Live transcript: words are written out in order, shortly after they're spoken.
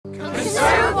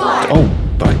Oh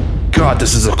my god,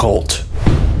 this is a cult.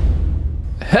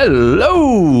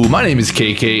 Hello, my name is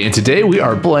KK, and today we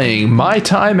are playing My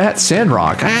Time at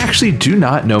Sandrock. I actually do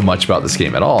not know much about this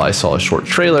game at all. I saw a short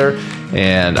trailer,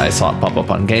 and I saw it pop up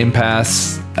on Game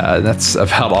Pass. That's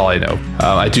about all I know.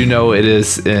 I do know it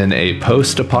is in a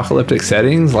post-apocalyptic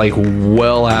settings, like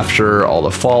well after all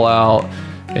the fallout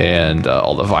and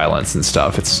all the violence and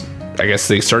stuff. I guess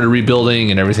they started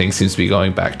rebuilding, and everything seems to be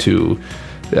going back to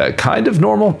kind of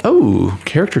normal. Oh,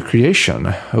 character creation.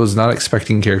 I was not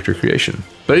expecting character creation.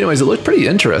 But anyways, it looked pretty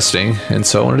interesting, and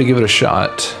so I wanted to give it a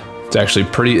shot. It's actually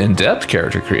pretty in-depth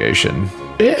character creation.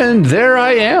 And there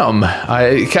I am.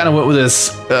 I kind of went with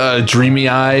this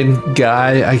dreamy-eyed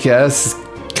guy, I guess.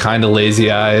 Kind of lazy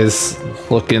eyes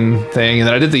looking thing. And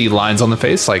then I did the lines on the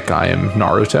face like I am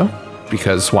Naruto,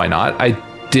 because why not? I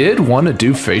did want to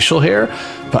do facial hair,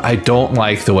 but I don't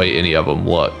like the way any of them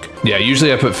look. Yeah,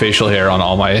 usually I put facial hair on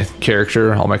all my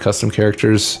custom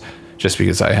characters, just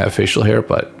because I have facial hair,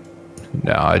 but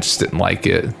no, I just didn't like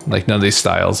it. Like, none of these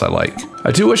styles I like.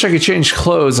 I do wish I could change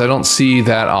clothes. I don't see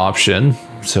that option.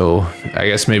 So I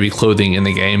guess maybe clothing in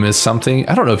the game is something.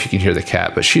 I don't know if you can hear the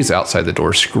cat, but she's outside the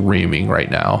door screaming right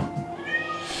now.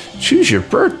 Choose your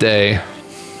birthday.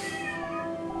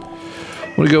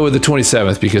 I'm gonna go with the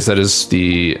 27th because that is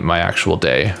my actual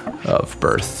day of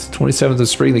birth. 27th of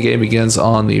spring, the game begins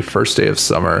on the first day of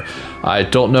summer. I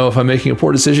don't know if I'm making a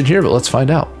poor decision here, but let's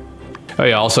find out. Oh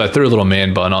yeah, also I threw a little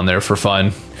man bun on there for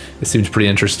fun. It seems pretty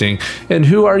interesting. And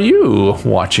who are you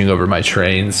watching over my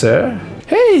train, sir?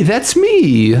 Hey, that's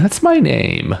me. That's my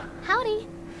name. Howdy.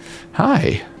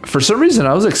 Hi. For some reason,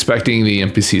 I was expecting the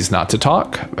NPCs not to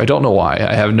talk. I don't know why.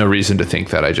 I have no reason to think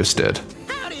that. I just did.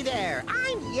 Howdy there.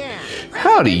 I'm Yan.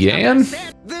 Howdy, Yan.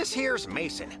 This here's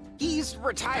Mason. He's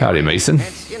retired. Howdy, Mason.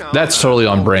 And, you know, That's totally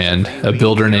on brand. A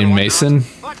builder named Mason?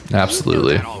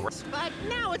 Absolutely. But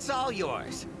now it's all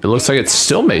yours. It looks like it's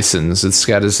still Mason's. It's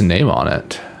got his name on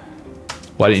it.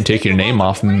 Why didn't you take your name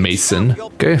off, Mason?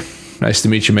 Okay, nice to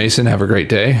meet you, Mason. Have a great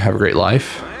day. Have a great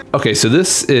life. Okay, so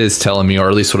this is telling me, or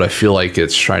at least what I feel like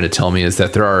it's trying to tell me, is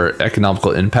that there are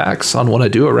economical impacts on what I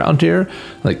do around here.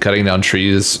 Like cutting down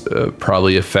trees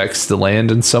probably affects the land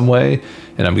in some way.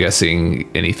 And I'm guessing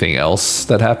anything else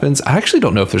that happens. I actually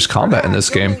don't know if there's combat in this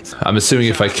game. I'm assuming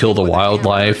if I kill the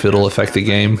wildlife, it'll affect the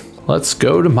game. Let's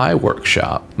go to my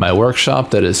workshop. My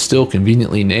workshop that is still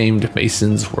conveniently named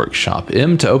Mason's Workshop.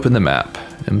 M to open the map.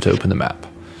 M to open the map.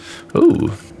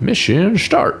 Ooh, mission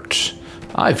start.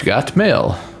 I've got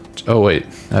mail. Oh wait,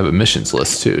 I have a missions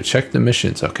list too. Check the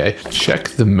missions, okay. Check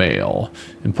the mail.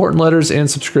 Important letters and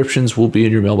subscriptions will be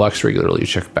in your mailbox regularly.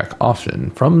 Check back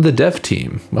often. From the dev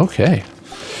team, okay.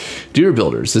 Dear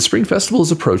builders, the Spring Festival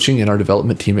is approaching and our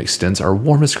development team extends our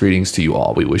warmest greetings to you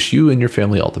all. We wish you and your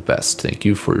family all the best. Thank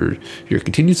you for your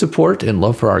continued support and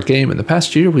love for our game. In the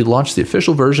past year, we launched the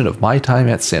official version of My Time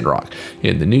at Sandrock.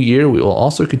 In the new year, we will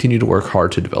also continue to work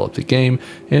hard to develop the game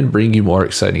and bring you more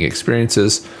exciting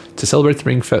experiences. To celebrate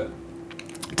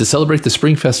the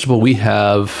Spring Festival, we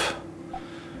have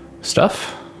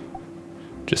stuff?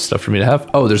 Just stuff for me to have?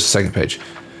 Oh, there's a second page.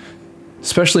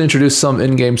 Specially introduced some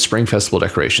in-game Spring Festival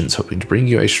decorations, hoping to bring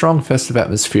you a strong festive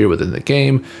atmosphere within the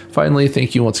game. Finally,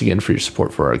 thank you once again for your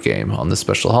support for our game. On this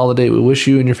special holiday, we wish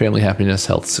you and your family happiness,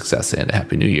 health, success, and a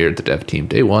happy new year. The dev team,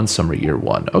 day 1, summer year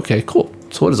 1. Okay, cool.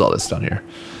 So what is all this down here?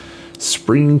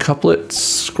 Spring couplets,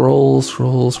 scroll,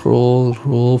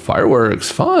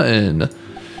 fireworks, fun.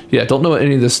 Yeah, don't know what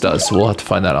any of this does, so we'll have to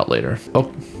find that out later. Oh,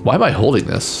 why am I holding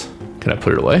this? Can I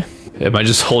put it away? Am I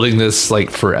just holding this like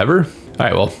forever? All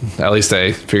right, well, at least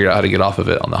I figured out how to get off of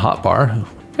it on the hotbar.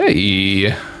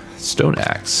 Hey, stone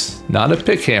axe. Not a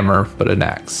pick hammer, but an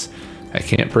axe. I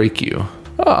can't break you.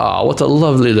 Ah, what a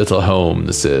lovely little home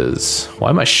this is. Why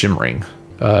am I shimmering?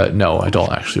 No, I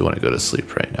don't actually want to go to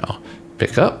sleep right now.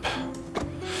 Pick up.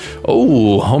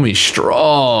 Oh, homie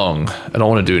strong. I don't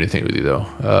want to do anything with you though.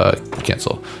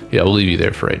 Cancel. Yeah, we'll leave you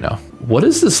there for right now. What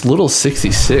is this little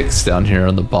 66 down here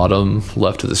on the bottom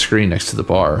left of the screen next to the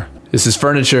bar? This is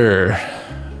furniture.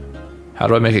 How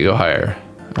do I make it go higher?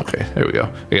 Okay, there we go.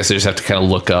 I guess I just have to kind of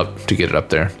look up to get it up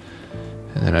there.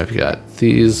 And then I've got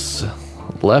these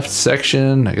left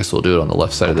section. I guess we'll do it on the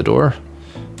left side of the door.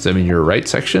 Does that mean your right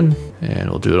section? And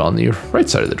we'll do it on the right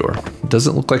side of the door.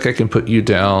 Doesn't look like I can put you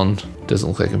down. Doesn't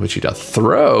look like I can put you down.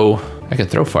 Throw. I can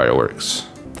throw fireworks.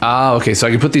 Ah, okay, so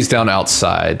I can put these down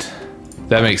outside.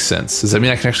 That makes sense. Does that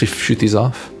mean I can actually shoot these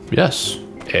off? Yes.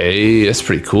 Hey, that's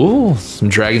pretty cool. Some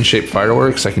dragon-shaped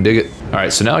fireworks. I can dig it. All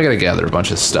right, so now I gotta gather a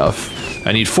bunch of stuff.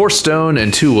 I need 4 stone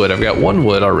and 2 wood. I've got 1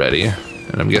 wood already.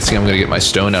 And I'm guessing I'm gonna get my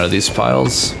stone out of these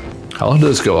piles. How long do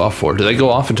those go off for? Do they go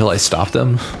off until I stop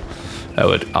them? That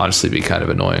would honestly be kind of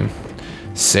annoying.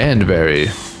 Sandberry.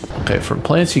 Okay, from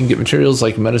plants you can get materials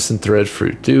like medicine, thread,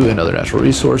 fruit, dew, and other natural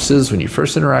resources. When you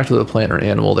first interact with a plant or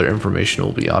animal, their information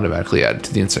will be automatically added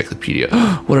to the encyclopedia.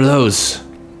 What are those?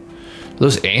 Are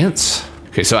those ants?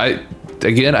 Okay, so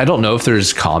again, I don't know if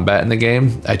there's combat in the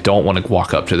game. I don't want to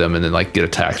walk up to them and then like get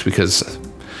attacked because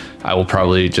I will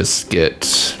probably just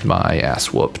get my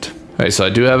ass whooped. Okay, so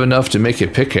I do have enough to make a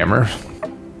pick hammer.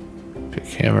 Pick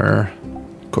hammer,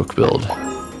 quick build.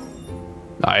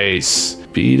 Nice.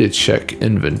 B to check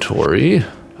inventory.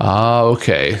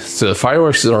 Okay. So the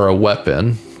fireworks are a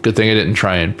weapon. Good thing I didn't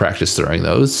try and practice throwing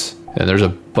those. And there's a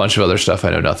bunch of other stuff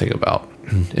I know nothing about.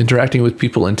 Interacting with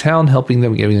people in town, helping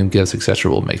them, giving them gifts, etc.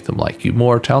 will make them like you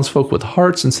more. Townsfolk with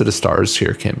hearts instead of stars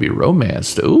here can be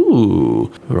romanced.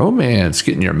 Ooh, romance,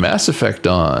 getting your Mass Effect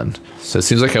on. So it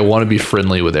seems like I want to be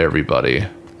friendly with everybody.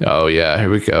 Oh yeah, here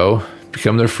we go.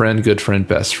 Become their friend, good friend,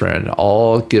 best friend.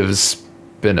 All gives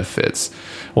benefits.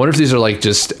 I wonder if these are like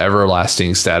just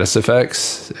everlasting status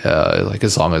effects, like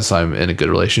as long as I'm in a good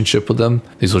relationship with them,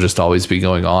 these will just always be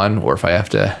going on, or if I have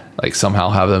to like somehow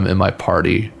have them in my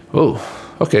party. Oh,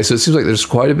 okay, so it seems like there's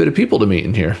quite a bit of people to meet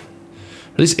in here.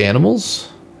 Are these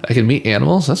animals? I can meet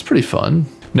animals? That's pretty fun.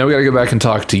 Now we gotta go back and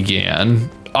talk to Yan.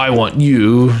 I want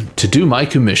you to do my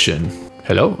commission.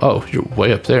 Hello? Oh, you're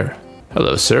way up there.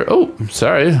 Hello, sir. Oh,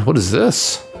 sorry, what is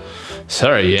this?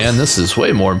 Sorry, Yan, this is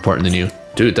way more important than you.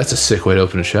 Dude, that's a sick way to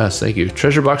open a chest. Thank you.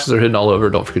 Treasure boxes are hidden all over.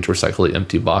 Don't forget to recycle the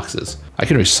empty boxes. I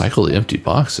can recycle the empty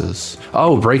boxes.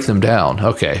 Oh, break them down.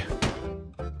 Okay.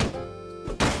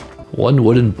 One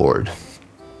wooden board.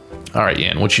 All right,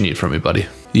 Yan, what you need from me, buddy?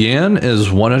 Yan is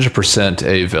 100%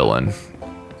 a villain.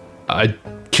 I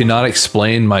cannot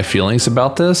explain my feelings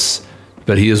about this,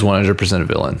 but he is 100% a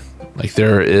villain. Like,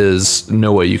 there is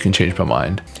no way you can change my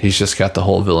mind. He's just got the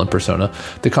whole villain persona.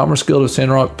 The Commerce Guild of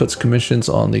Sandrock puts commissions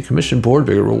on the commission board.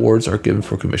 Bigger rewards are given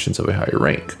for commissions of a higher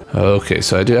rank. Okay,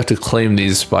 so I do have to claim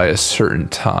these by a certain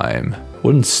time.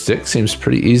 Wooden stick seems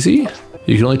pretty easy.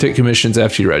 You can only take commissions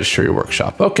after you register your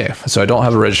workshop. Okay, so I don't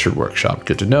have a registered workshop.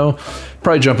 Good to know.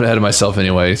 Probably jumping ahead of myself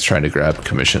anyway, trying to grab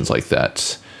commissions like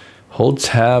that. Hold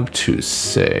tab to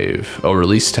save. Oh,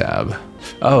 release tab.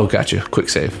 Oh, gotcha. Quick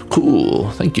save. Cool.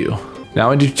 Thank you.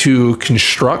 Now I need to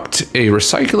construct a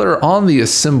recycler on the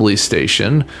assembly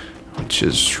station, which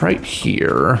is right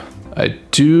here. I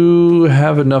do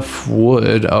have enough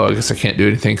wood. Oh, I guess I can't do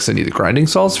anything because I need the grinding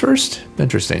saws first.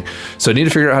 Interesting. So I need to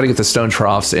figure out how to get the stone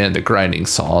troughs and the grinding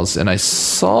saws. And I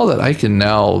saw that I can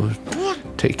now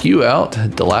take you out.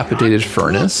 Dilapidated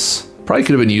furnace. Probably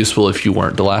could have been useful if you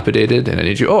weren't dilapidated. And I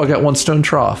need you. Oh, I got one stone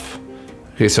trough.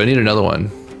 Okay, so I need another one.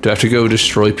 Do I have to go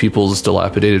destroy people's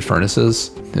dilapidated furnaces?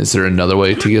 Is there another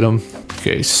way to get them?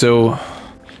 Okay, so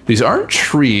these aren't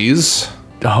trees.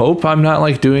 I hope I'm not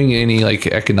like doing any like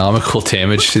economical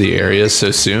damage to the area so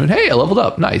soon. Hey, I leveled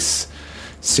up. Nice.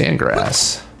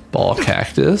 Sandgrass. Ball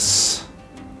cactus.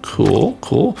 Cool,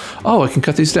 cool. Oh, I can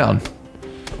cut these down.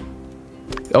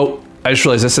 Oh, I just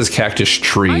realized that says cactus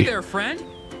tree. Hi there, friend.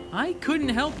 I couldn't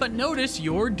help but notice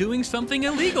you're doing something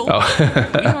illegal.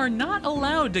 Oh. We are not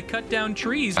allowed to cut down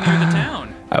trees near the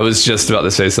town. I was just about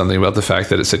to say something about the fact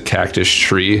that it said cactus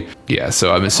tree. Yeah,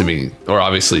 so I'm assuming, or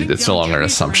obviously it's no longer an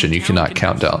assumption. You cannot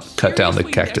cut down the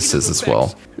cactuses as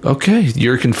well. Okay,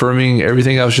 you're confirming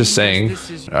everything I was just saying.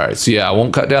 All right, so yeah, I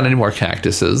won't cut down any more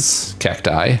cactuses,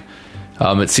 cacti.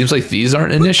 It seems like these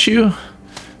aren't an issue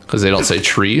because they don't say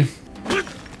tree.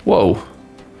 Whoa.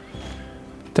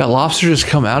 That lobster just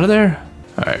come out of there?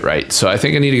 All right, right. So I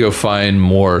think I need to go find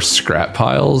more scrap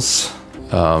piles.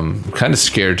 I'm kind of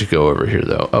scared to go over here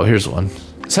though. Oh, here's one.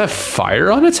 Does that have fire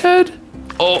on its head?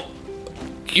 Oh,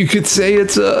 you could say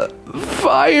it's a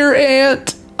fire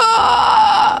ant.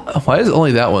 Ah! Why is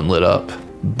only that one lit up?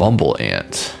 Bumble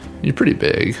ant. You're pretty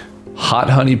big. Hot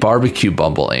honey barbecue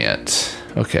bumble ant.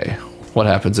 Okay, what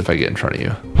happens if I get in front of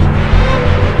you?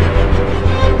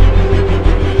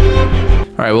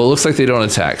 All right, well, it looks like they don't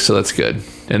attack, so that's good.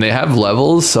 And they have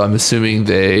levels, so I'm assuming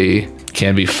they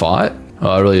can be fought.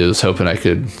 Oh, I really was hoping I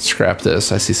could scrap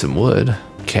this. I see some wood.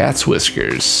 Cat's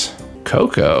whiskers.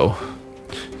 Coco.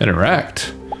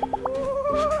 Interact.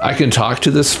 I can talk to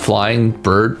this flying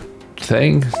bird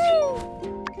thing.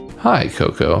 Hi,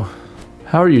 Coco.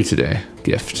 How are you today?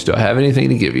 Gift. Do I have anything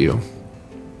to give you?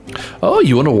 Oh,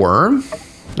 you want a worm?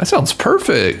 That sounds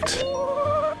perfect.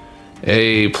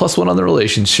 A +1 on the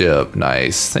relationship.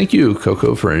 Nice. Thank you,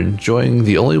 Coco, for enjoying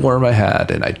the only worm I had,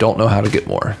 and I don't know how to get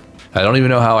more. I don't even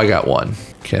know how I got one.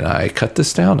 Can I cut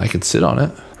this down? I can sit on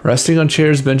it. Resting on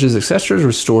chairs, benches, etc.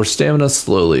 restore stamina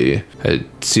slowly. I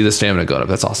see the stamina going up.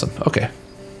 That's awesome. Okay.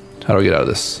 How do I get out of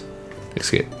this?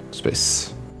 Escape.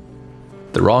 Space.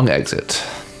 The wrong exit.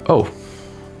 Oh,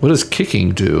 what does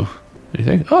kicking do?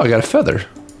 Anything? Oh, I got a feather.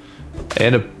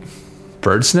 And a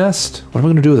bird's nest? What am I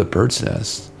gonna do with a bird's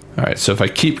nest? All right, so if I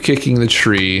keep kicking the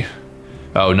tree,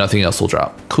 oh, nothing else will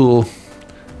drop. Cool,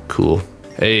 cool.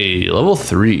 Hey, level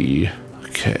 3.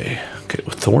 Okay,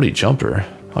 with thorny jumper.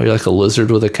 Oh, you're like a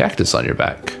lizard with a cactus on your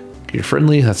back. You're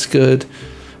friendly, that's good.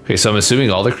 Okay, so I'm assuming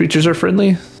all the creatures are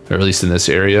friendly, or at least in this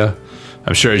area.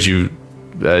 I'm sure as you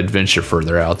adventure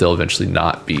further out, they'll eventually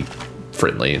not be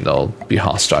friendly and they'll be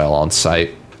hostile on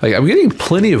sight. Like, I'm getting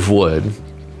plenty of wood,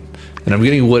 and I'm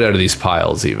getting wood out of these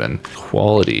piles even.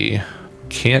 Quality,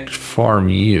 can't farm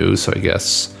you, so I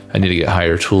guess I need to get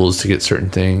higher tools to get certain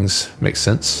things. Makes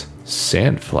sense.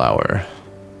 Sandflower.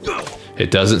 It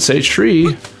doesn't say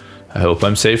tree. I hope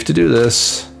I'm safe to do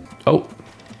this. Oh.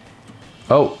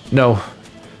 Oh, no.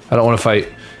 I don't want to fight.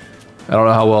 I don't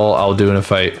know how well I'll do in a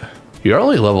fight. You're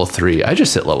only level 3. I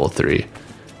just hit level 3.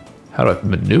 How do I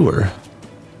manure?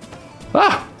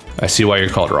 Ah! I see why you're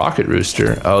called Rocket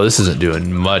Rooster. Oh, this isn't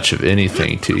doing much of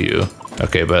anything to you.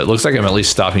 Okay, but it looks like I'm at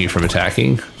least stopping you from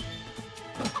attacking.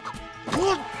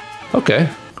 Okay.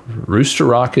 Rooster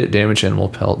rocket, damage animal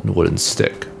pelt, and wooden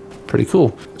stick. Pretty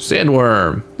cool.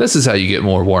 Sandworm. This is how you get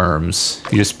more worms.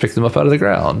 You just pick them up out of the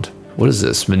ground. What is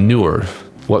this? Manure.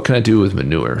 What can I do with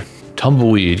manure?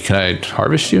 Tumbleweed. Can I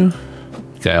harvest you?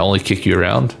 Can I only kick you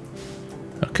around?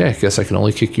 Okay, I guess I can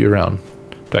only kick you around.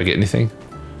 Do I get anything?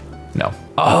 No.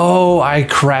 Oh, I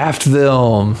craft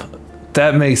them.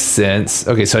 That makes sense.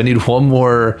 Okay, so I need one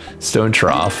more stone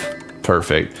trough.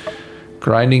 Perfect.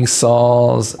 Grinding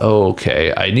saws.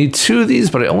 Okay, I need 2 of these,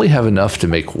 but I only have enough to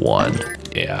make 1.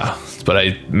 Yeah, but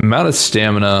I'm out of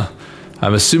stamina.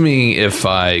 I'm assuming if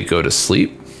I go to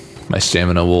sleep, my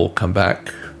stamina will come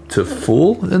back to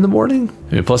full in the morning.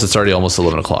 I mean, plus it's already almost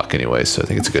 11 o'clock anyway, so I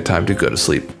think it's a good time to go to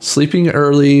sleep. Sleeping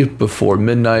early before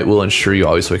midnight will ensure you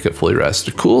always wake up fully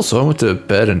rested. Cool, so I went to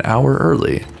bed an hour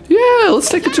early. Yeah, let's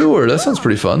take a tour. That sounds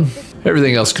pretty fun.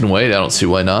 Everything else can wait. I don't see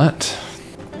why not.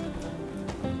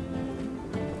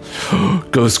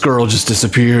 Ghost girl just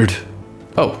disappeared.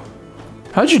 Oh,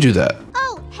 how'd you do that?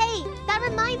 Oh, hey, that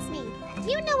reminds me.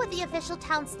 Do you know what the official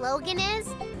town slogan is?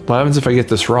 What happens if I get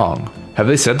this wrong? Have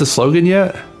they said the slogan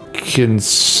yet?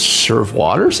 Conserve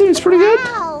water seems pretty good.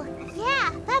 Wow,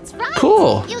 yeah, that's right.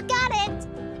 Cool. You got it.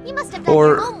 You must have done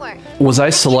your homework. Was I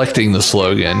selecting the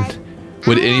slogan?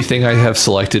 Would anything I have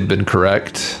selected been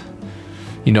correct?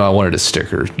 You know, I wanted a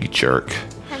sticker, you jerk.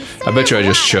 I bet you I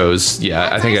just chose,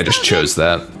 yeah, I think I just chose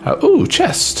that. Ooh,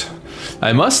 chest.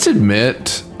 I must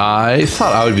admit, I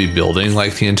thought I would be building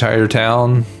like the entire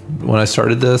town when I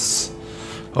started this.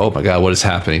 Oh my god, what is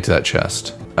happening to that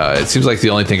chest? It seems like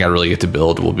the only thing I really get to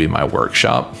build will be my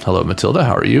workshop. Hello, Matilda,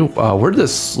 how are you? Where'd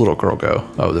this little girl go?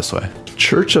 Oh, this way.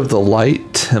 Church of the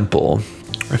Light Temple.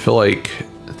 I feel like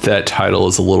that title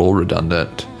is a little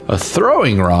redundant. A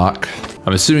throwing rock.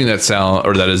 I'm assuming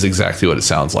that is exactly what it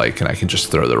sounds like, and I can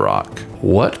just throw the rock.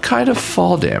 What kind of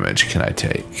fall damage can I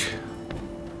take?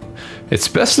 It's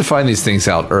best to find these things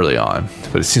out early on,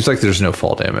 but it seems like there's no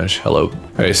fall damage. Hello.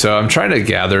 Okay, so I'm trying to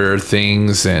gather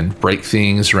things and break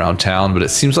things around town, but it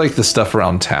seems like the stuff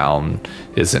around town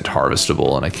isn't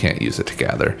harvestable and I can't use it to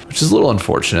gather, which is a little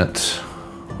unfortunate.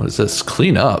 What is this?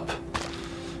 Clean up.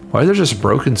 Why are there just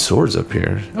broken swords up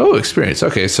here? Oh, experience.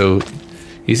 Okay, so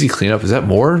easy cleanup. Is that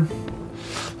more?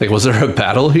 Like, was there a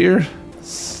battle here?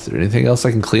 Is there anything else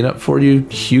I can clean up for you,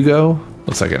 Hugo?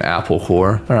 Looks like an apple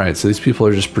core. All right, so these people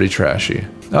are just pretty trashy.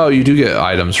 Oh, you do get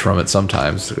items from it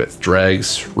sometimes. Got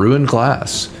dregs, ruined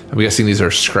glass. I'm guessing these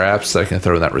are scraps that I can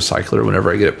throw in that recycler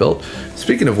whenever I get it built.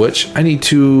 Speaking of which, I need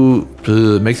to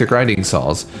make the grinding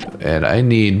saws. And I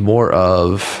need more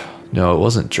of, no, it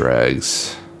wasn't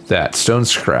dregs. That stone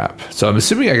scrap. So I'm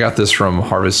assuming I got this from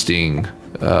harvesting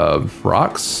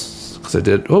rocks. I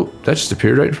did. Oh, that just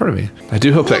appeared right in front of me. I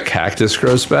do hope that cactus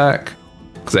grows back,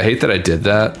 because I hate that I did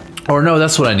that. Or no,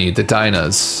 that's what I need, the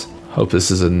dynas. Hope this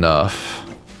is enough.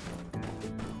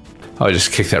 Oh, I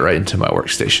just kicked that right into my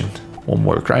workstation. One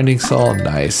more grinding saw,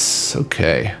 nice.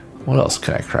 Okay, what else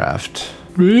can I craft?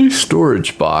 A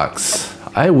storage box.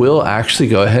 I will actually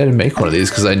go ahead and make one of these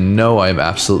because I know I'm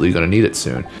absolutely going to need it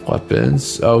soon.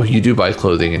 Weapons. Oh, you do buy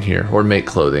clothing in here, or make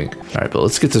clothing. All right, but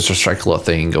let's get this recycler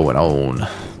thing going on.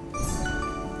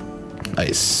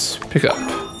 Nice. Pick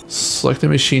up. Select a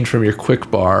machine from your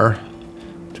quick bar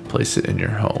to place it in your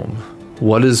home.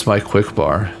 What is my quick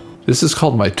bar? This is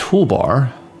called my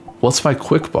toolbar. What's my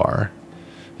quick bar?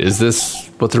 Is this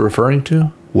what they're referring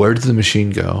to? Where did the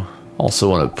machine go? Also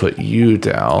want to put you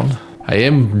down. I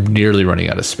am nearly running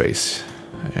out of space.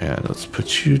 And let's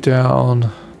put you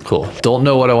down. Cool. Don't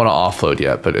know what I want to offload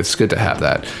yet, but it's good to have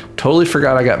that. Totally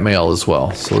forgot I got mail as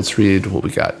well. So let's read what we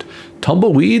got.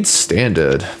 Tumbleweed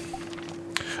Standard.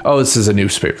 Oh, this is a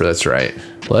newspaper. That's right.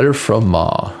 Letter from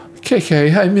Ma.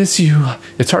 KK, I miss you.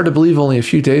 It's hard to believe only a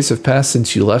few days have passed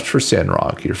since you left for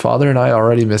Sandrock. Your father and I are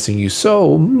already missing you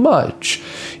so much.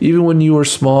 Even when you were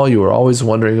small, you were always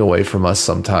wandering away from us.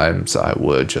 Sometimes I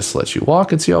would just let you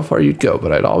walk and see how far you'd go,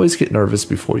 but I'd always get nervous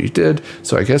before you did,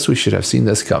 so I guess we should have seen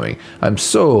this coming. I'm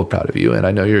so proud of you, and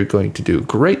I know you're going to do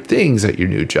great things at your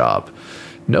new job.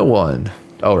 No one...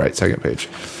 Oh, right, second page.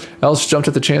 Else jumped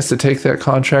at the chance to take that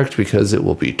contract because it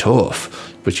will be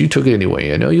tough. But you took it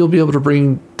anyway. I know you'll be able to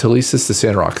bring telesis to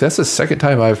Sandrock. That's the second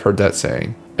time I've heard that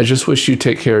saying. I just wish you'd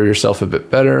take care of yourself a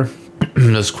bit better.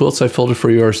 Those quilts I folded for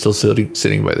you are still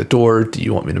sitting by the door. Do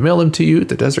you want me to mail them to you?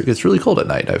 The desert gets really cold at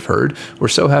night, I've heard. We're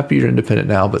so happy you're independent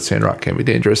now, but Sandrock can be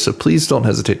dangerous, so please don't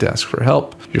hesitate to ask for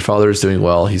help. Your father is doing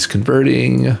well. He's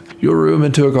converting your room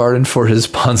into a garden for his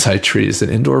bonsai trees, an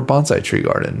indoor bonsai tree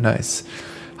garden. Nice.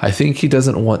 I think he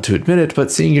doesn't want to admit it, but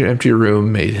seeing your empty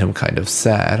room made him kind of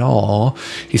sad. Aw.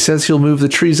 He says he'll move the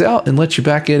trees out and let you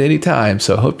back in anytime,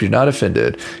 so I hope you're not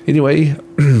offended. Anyway,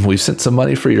 we've sent some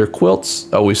money for your quilts.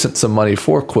 Oh, we've sent some money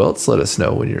for quilts. Let us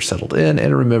know when you're settled in,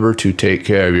 and remember to take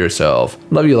care of yourself.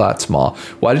 Love you lots, Ma.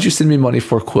 Why did you send me money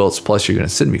for quilts? Plus, you're going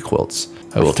to send me quilts.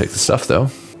 I will take the stuff, though.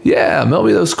 Yeah, mail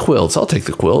me those quilts. I'll take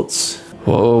the quilts.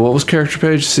 Whoa, what was character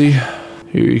page? See?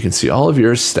 Here you can see all of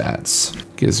your stats.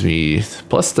 Gives me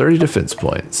plus 30 defense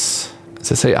points.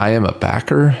 Does it say I am a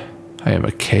backer? I am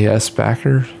a KS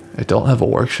backer. I don't have a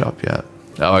workshop yet.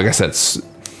 Oh, I guess that's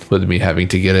with me having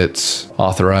to get it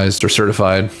authorized or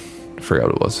certified. I forgot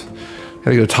what it was.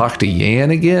 Gotta go talk to Yan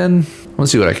again.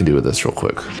 Let's see what I can do with this real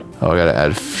quick. Oh, I gotta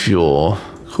add fuel.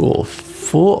 Cool.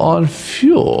 Full on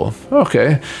fuel.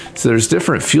 Okay, so there's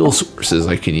different fuel sources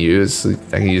I can use.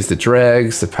 I can use the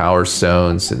dregs, the power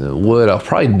stones, and the wood. I'll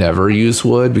probably never use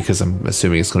wood because I'm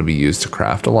assuming it's going to be used to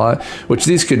craft a lot, which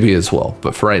these could be as well.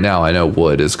 But for right now, I know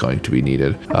wood is going to be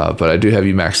needed. But I do have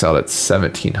you maxed out at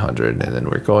 1700, and then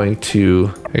we're going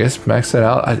to, I guess, max that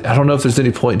out. I don't know if there's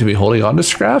any point to me holding on to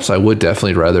scraps. I would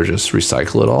definitely rather just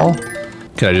recycle it all.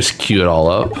 Can I just queue it all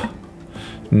up?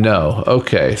 No.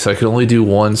 Okay, so I can only do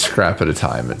one scrap at a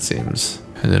time, it seems.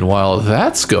 And then while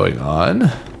that's going on,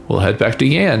 we'll head back to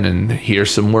Yan and hear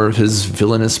some more of his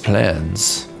villainous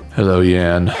plans. Hello,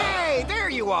 Yan. Hey, there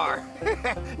you are.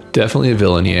 Definitely a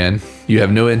villain, Yan. You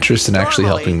have no interest in actually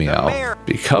helping me out.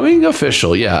 Becoming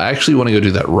official. Yeah, I actually want to go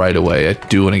do that right away. I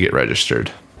do want to get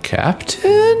registered.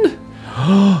 Captain?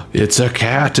 It's a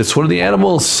cat. It's one of the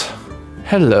animals.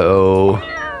 Hello.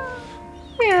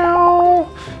 Meow.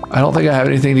 I don't think I have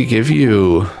anything to give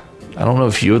you. I don't know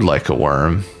if you would like a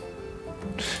worm.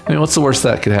 I mean, what's the worst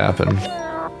that could happen?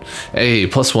 Hey,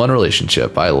 +1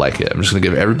 relationship. I like it. I'm just gonna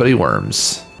give everybody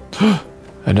worms.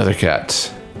 Another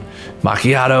cat.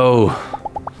 Macchiato.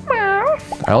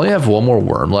 I only have one more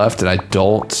worm left, and I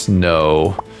don't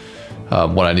know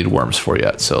what I need worms for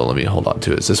yet. So let me hold on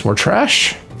to it. Is this more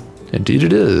trash? Indeed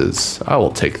it is. I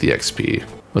will take the XP.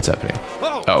 What's happening?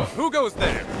 Whoa, oh. Who goes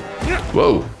there?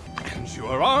 Whoa.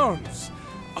 Your arms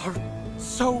are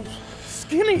so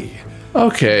skinny.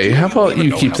 Okay, how about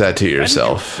you keep that to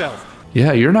yourself?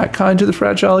 Yeah, you're not kind to the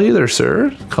fragile either,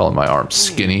 sir. Calling my arms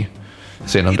skinny.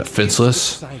 Saying I'm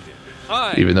defenseless.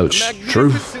 Even though it's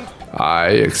true. I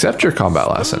accept your combat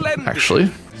lesson, actually.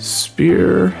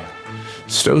 Spear.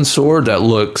 Stone sword that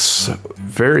looks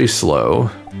very slow.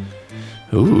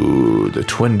 Ooh, the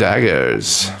twin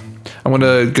daggers. I'm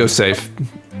gonna go safe.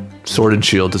 Sword and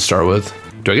shield to start with.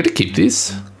 Do I get to keep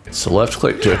these? So left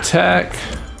click to attack.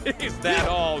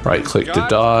 Right click to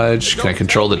dodge. Can I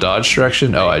control the dodge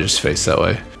direction? Oh, I just face that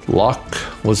way. Lock,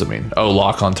 what does it mean? Oh,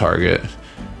 lock on target.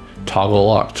 Toggle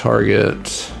lock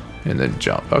target. And then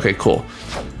jump. Okay, cool.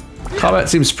 Combat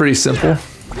seems pretty simple.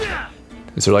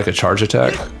 Is there like a charge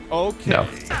attack? No.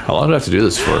 How long do I have to do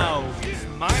this for?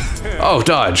 Oh,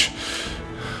 dodge.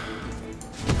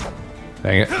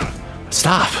 Dang it.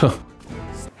 Stop.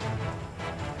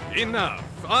 Enough.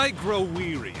 I grow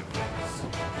weary of this.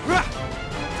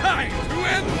 Time to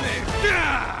end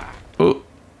this. Oh.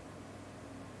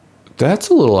 That's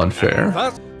a little unfair.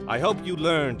 I hope you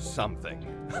learned something.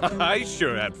 I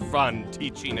sure had fun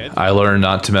teaching it. I learned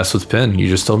not to mess with Pin. You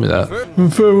just told me that.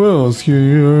 Farewell,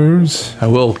 skiers. I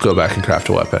will go back and craft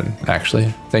a weapon,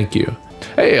 actually. Thank you.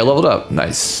 Hey, I leveled up.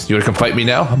 Nice. You want to come fight me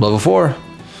now? I'm level 4.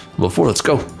 Level 4, let's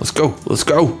go. Let's go. Let's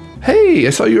go. Hey, I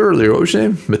saw you earlier. What was your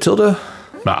name? Matilda?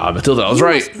 Ah, Matilda, I was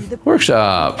right.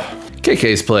 Workshop.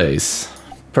 KK's place.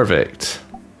 Perfect.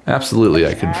 Absolutely,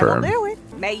 I confirm. That'll do it.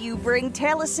 May you bring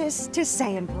telesis to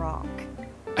Sandrock.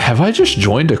 Have I just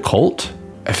joined a cult?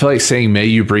 I feel like saying may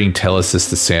you bring telesis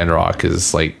to Sandrock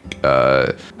is like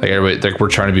everybody, like we're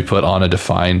trying to be put on a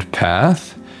defined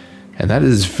path, and that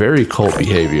is very cult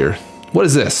behavior. What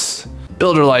is this?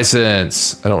 Builder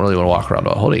license. I don't really want to walk around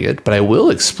while holding it, but I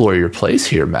will explore your place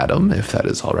here, madam, if that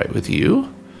is all right with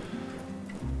you.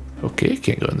 Okay,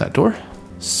 can't go in that door.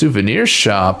 Souvenir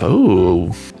shop.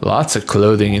 Ooh, lots of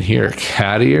clothing in here.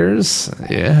 Cat ears.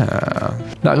 Yeah.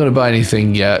 Not going to buy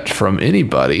anything yet from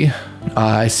anybody.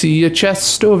 I see a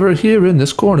chest over here in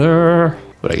this corner.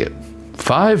 What'd I get?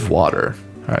 5 water.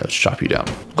 All right, let's chop you down.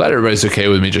 Glad everybody's okay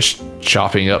with me just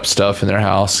chopping up stuff in their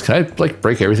house. Can I like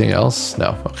break everything else?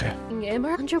 No, okay. I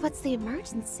wonder what's the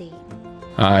emergency.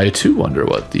 I too wonder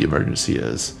what the emergency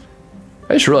is.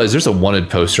 I just realized there's a wanted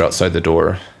poster outside the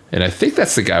door, and I think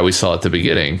that's the guy we saw at the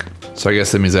beginning. So I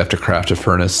guess that means I have to craft a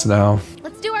furnace now.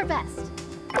 Let's do our best.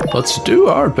 Let's do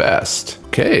our best.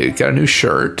 Okay, got a new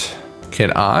shirt.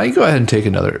 Can I go ahead and take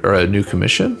a new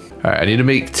commission? All right, I need to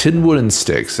make 10 wooden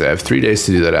sticks. I have 3 days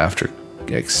to do that after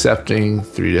accepting.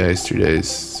 3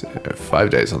 days, 5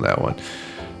 days on that one.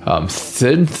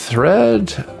 Thin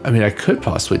thread. I mean, I could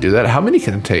possibly do that. How many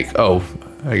can I take? Oh,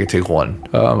 I can take 1.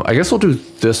 I guess we'll do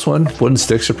this one. Wooden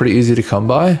sticks are pretty easy to come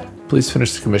by. Please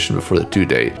finish the commission before the due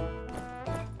date.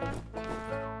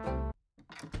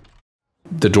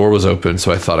 The door was open,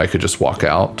 so I thought I could just walk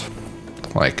out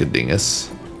like a dingus.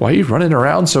 Why are you running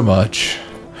around so much?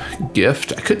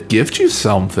 Gift? I could gift you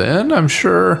something. I'm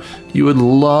sure you would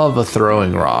love a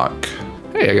throwing rock.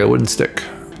 Hey, I got a wooden stick.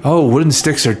 Oh, wooden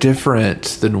sticks are different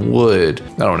than wood.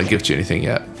 I don't want to gift you anything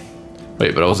yet.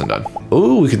 Wait, but I wasn't done.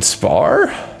 Oh, we can spar?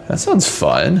 That sounds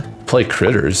fun. Play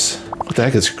critters. What the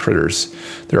heck is critters?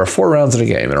 There are 4 rounds in a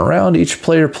game. In a round, each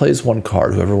player plays 1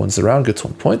 card. Whoever wins the round gets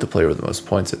 1 point. The player with the most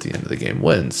points at the end of the game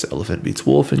wins. Elephant beats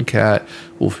wolf and cat.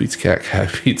 Wolf beats cat.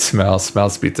 Cat beats mouse.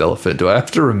 Mouse beats elephant. Do I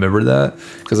have to remember that?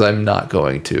 Because I'm not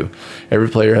going to. Every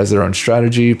player has their own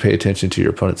strategy. Pay attention to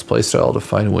your opponent's playstyle to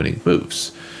find winning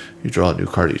moves. You draw a new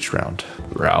card each round.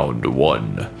 Round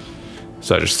 1.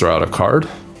 So I just throw out a card?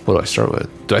 What do I start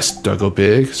with? Do I go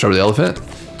big? Start with the elephant?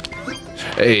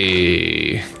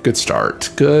 Hey, good start.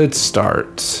 Good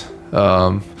start.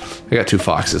 I got 2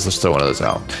 foxes. Let's throw one of those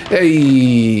out.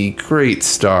 Hey, great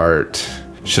start.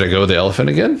 Should I go with the elephant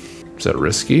again? Is that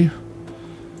risky?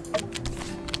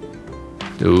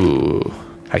 Ooh,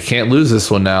 I can't lose this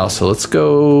one now. So let's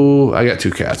go. I got 2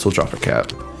 cats. We'll drop a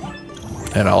cat.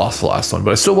 And I lost the last one,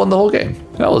 but I still won the whole game.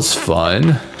 That was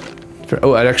fun.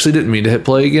 Oh, I actually didn't mean to hit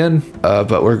play again,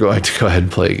 but we're going to go ahead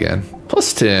and play again.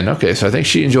 Plus 10. Okay, so I think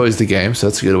she enjoys the game, so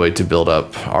that's a good way to build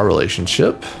up our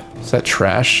relationship. Is that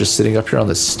trash just sitting up here on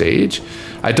the stage?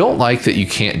 I don't like that you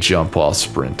can't jump while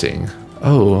sprinting.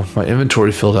 Oh, my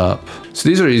inventory filled up. So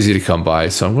these are easy to come by,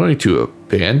 so I'm going to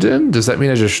abandon. Does that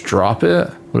mean I just drop it?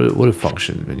 What a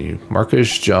function menu? Mark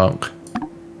as junk.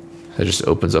 That just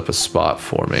opens up a spot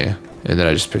for me. And then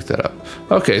I just picked that up.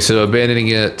 Okay, so abandoning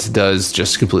it does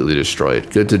just completely destroy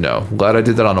it. Good to know. I'm glad I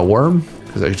did that on a worm,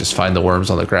 because I could just find the worms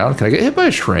on the ground. Can I get hit by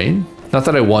a train? Not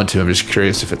that I want to, I'm just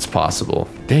curious if it's possible.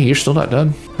 Dang, you're still not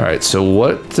done? All right, so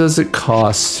what does it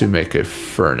cost to make a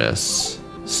furnace?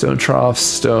 Stone trough,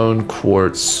 stone,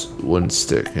 quartz, wooden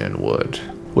stick, and wood.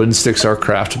 Wooden sticks are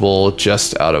craftable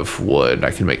just out of wood. I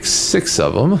can make 6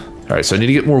 of them. All right, so I need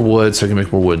to get more wood so I can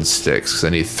make more wooden sticks, because I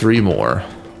need 3 more.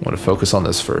 I want to focus on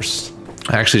this first.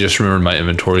 I actually just remembered my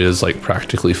inventory is like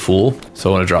practically full,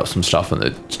 so I want to drop some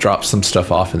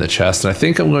stuff off in the chest, and I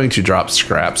think I'm going to drop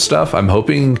scrap stuff. I'm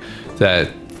hoping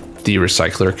that the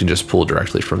recycler can just pull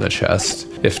directly from the chest.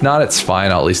 If not, it's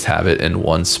fine. I'll at least have it in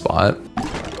one spot.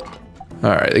 All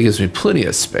right, that gives me plenty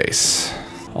of space.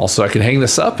 Also, I can hang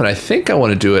this up, and I think I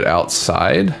want to do it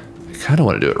outside. I kind of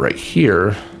want to do it right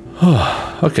here.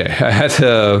 Okay, I had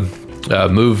to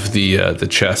move the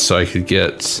chest so I could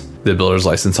get the builder's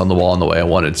license on the wall in the way I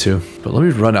wanted to. But let me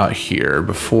run out here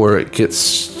before it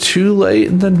gets too late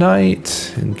in the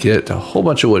night and get a whole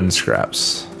bunch of wooden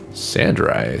scraps. Sand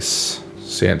rice,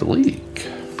 sand leak,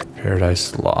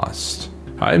 paradise lost.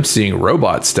 I'm seeing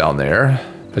robots down there.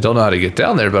 I don't know how to get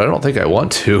down there, but I don't think I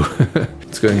want to.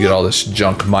 Let's go and get all this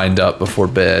junk mined up before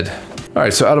bed. All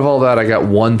right, so out of all that, I got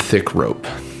 1 thick rope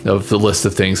of the list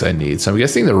of things I need. So I'm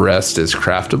guessing the rest is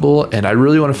craftable, and I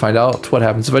really want to find out what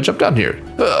happens if I jump down here.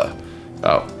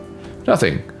 Oh,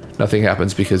 nothing. Nothing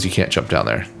happens because you can't jump down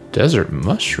there. Desert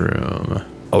mushroom.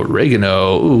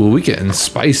 Oregano. Ooh, we getting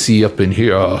spicy up in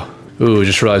here. Ooh,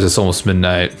 just realized it's almost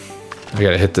midnight. I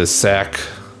gotta hit this sack.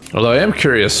 Although I am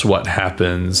curious what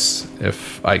happens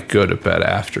if I go to bed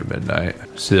after midnight.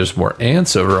 See, there's more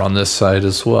ants over on this side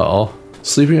as well.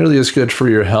 Sleeping early is good for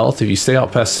your health. If you stay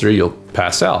out past 3, you'll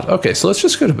pass out. Okay, so let's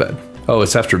just go to bed. Oh,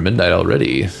 it's after midnight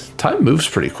already. Time moves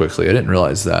pretty quickly. I didn't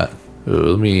realize that.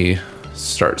 Ooh, let me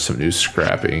start some new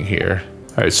scrapping here.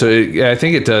 All right, so yeah, I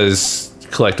think it does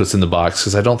collect what's in the box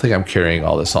because I don't think I'm carrying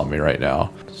all this on me right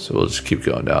now. So we'll just keep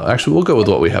going down. Actually, we'll go with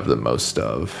what we have the most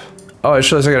of. Oh, I just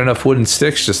realized I got enough wooden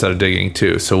sticks just out of digging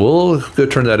too. So we'll go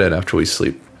turn that in after we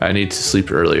sleep. I need to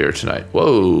sleep earlier tonight.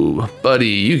 Whoa, buddy,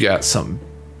 you got some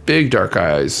big dark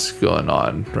eyes going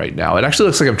on right now. It actually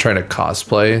looks like I'm trying to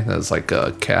cosplay as like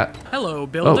a cat. Hello,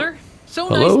 builder. So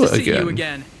hello nice to see again. you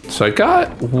again. So I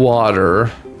got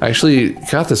water. I actually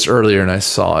got this earlier and I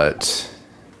saw it.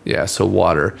 Yeah, so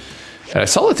water. And I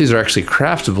saw that these are actually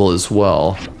craftable as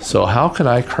well. So how can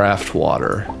I craft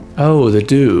water? Oh, the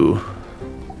dew.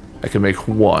 I can make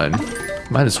one.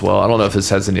 Might as well. I don't know if this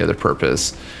has any other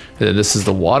purpose. And then this is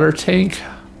the water tank,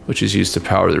 which is used to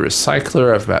power the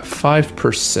recycler. I've got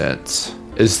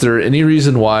 5%. Is there any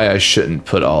reason why I shouldn't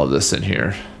put all of this in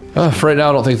here? For right now,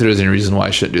 I don't think there is any reason why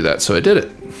I shouldn't do that, so I did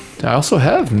it. I also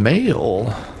have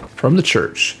mail from the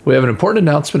church. We have an important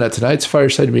announcement at tonight's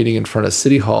fireside meeting in front of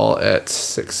City Hall at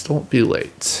 6. Don't be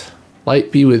late.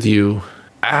 Light be with you.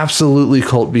 Absolutely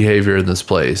cult behavior in this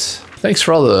place. Thanks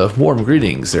for all the warm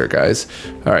greetings there, guys.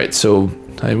 All right, so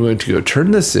I'm going to go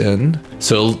turn this in.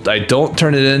 So I don't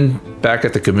turn it in back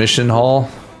at the commission hall.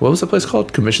 What was the place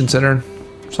called? Commission center?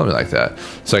 Something like that.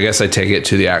 So I guess I take it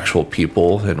to the actual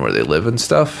people and where they live and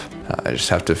stuff. I just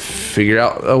have to figure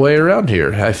out a way around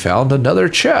here. I found another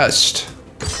chest.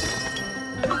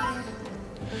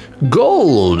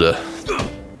 Gold.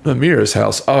 Amira's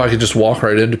house. Oh, I can just walk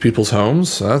right into people's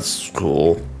homes? That's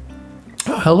cool.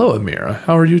 Oh, hello, Amira.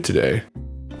 How are you today?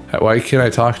 Why can't I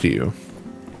talk to you?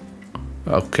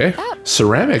 Okay.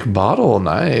 Ceramic bottle.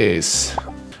 Nice.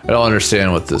 I don't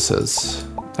understand what this is.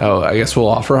 Oh, I guess we'll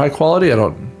offer high quality?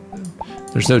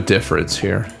 There's no difference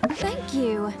here. Thank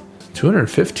you.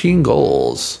 215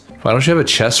 goals. Why don't you have a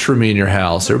chest for me in your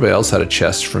house? Everybody else had a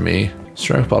chest for me.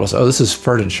 Ceramic bottles. Oh, this is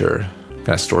furniture.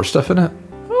 Can I store stuff in it?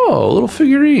 Oh, little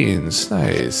figurines.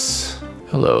 Nice.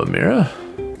 Hello, Amira.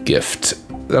 Gift.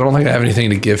 I don't think I have anything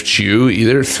to gift you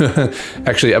either.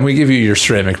 Actually, I'm gonna give you your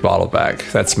ceramic bottle back.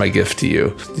 That's my gift to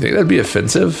you. Do you think that'd be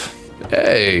offensive?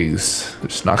 Eggs.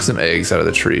 Just knock some eggs out of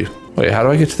the tree. Wait, how do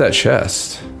I get to that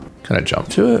chest? Can I jump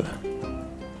to it?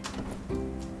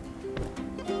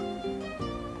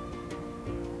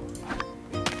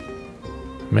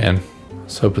 Man, I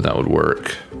was hoping that would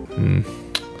work.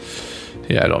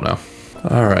 Yeah, I don't know.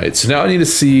 All right, so now I need to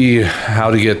see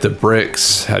how to get the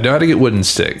bricks. I know how to get wooden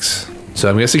sticks. So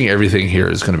I'm guessing everything here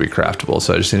is going to be craftable.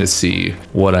 So I just need to see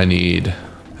what I need.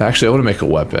 Actually, I want to make a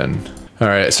weapon. All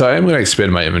right, so I am going to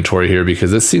expand my inventory here because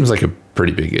this seems like a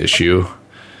pretty big issue.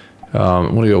 I'm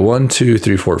going to go 1, 2,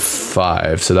 3, 4,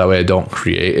 5. So that way I don't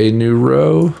create a new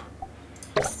row.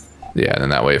 Yeah, and then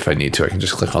that way if I need to, I can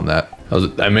just click on that.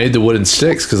 I made the wooden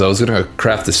sticks because I was going to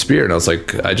craft the spear. And I was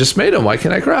like, I just made them. Why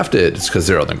can't I craft it? It's because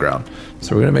they're on the ground.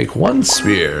 So we're going to make one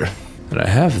spear. And I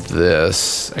have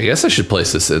this. I guess I should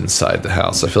place this inside the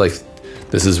house. I feel like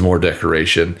this is more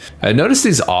decoration. I noticed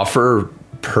these offer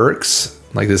perks.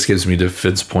 Like this gives me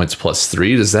defense points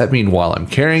 +3. Does that mean while I'm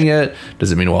carrying it?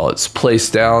 Does it mean while it's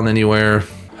placed down anywhere?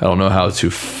 I don't know how to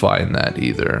find that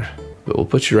either. But we'll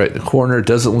put you right in the corner. It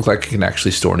doesn't look like I can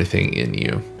actually store anything in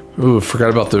you. Ooh, forgot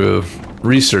about the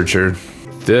researcher.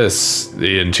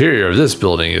 The interior of this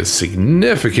building is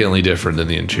significantly different than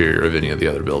the interior of any of the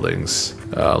other buildings.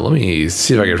 Let me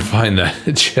see if I can find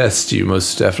that chest you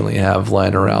most definitely have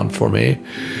lying around for me.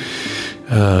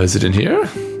 Is it in here?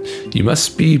 You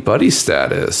must be buddy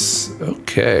status.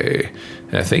 Okay.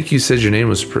 And I think you said your name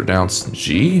was pronounced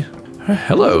G?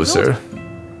 Hello, sir.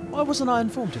 Why wasn't I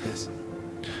informed of this?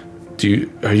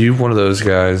 Are you one of those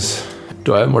guys?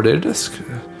 Do I have more data disk?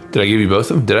 Did I give you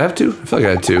both of them? Did I have 2? I feel like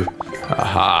I had 2.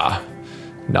 Aha.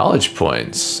 Knowledge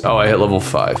points. Oh, I hit level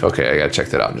 5. Okay, I gotta check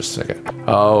that out in just a second.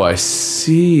 Oh, I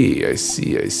see. I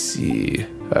see.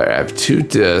 All right, I have 2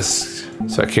 discs,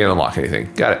 so I can't unlock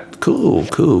anything. Got it. Cool.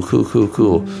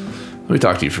 Let me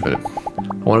talk to you for a minute.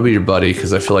 I want to be your buddy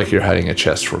because I feel like you're hiding a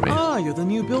chest for me. Ah, you're the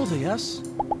new builder, yes?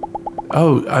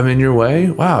 Oh, I'm in your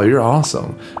way? Wow, you're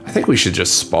awesome. I think we should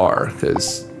just spar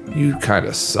because you kind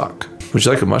of suck. Would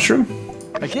you like a mushroom?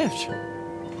 A gift.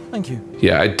 Thank you.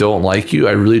 Yeah, I don't like you.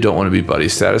 I really don't want to be buddy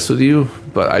status with you,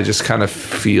 but I just kind of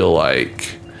feel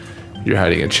like you're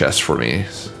hiding a chest for me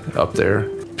up there.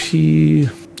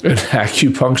 An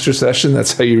acupuncture session.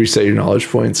 That's how you reset your knowledge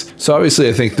points. So obviously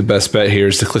I think the best bet here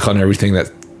is to click on everything that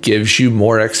gives you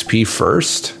more XP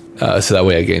first. So that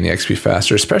way I gain the XP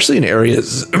faster, especially in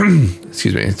areas,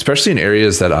 especially in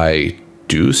areas that I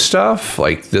do stuff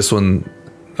like this one.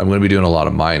 I'm going to be doing a lot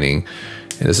of mining.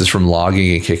 And this is from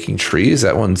logging and kicking trees.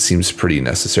 That one seems pretty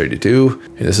necessary to do.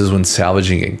 And this is when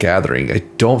salvaging and gathering. I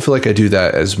don't feel like I do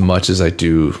that as much as I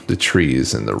do the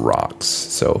trees and the rocks.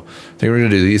 So I think we're gonna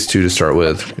do these two to start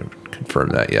with. Confirm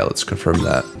that. Yeah, let's confirm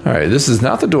that. All right, this is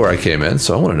not the door I came in,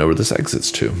 so I want to know where this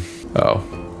exits to. Oh,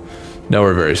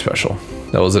 nowhere very special.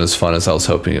 That wasn't as fun as I was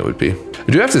hoping it would be.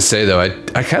 I do have to say though,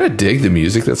 I kind of dig the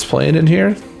music that's playing in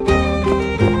here.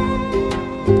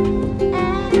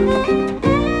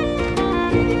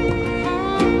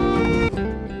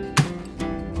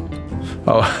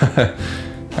 Oh,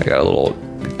 I got a little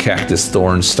cactus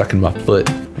thorn stuck in my foot.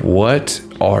 What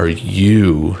are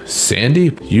you?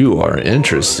 Sandy? You are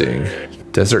interesting.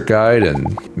 Desert guide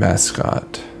and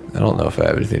mascot. I don't know if I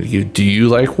have anything to give. Do you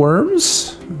like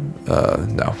worms?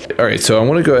 No. All right, so I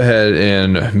want to go ahead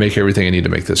and make everything I need to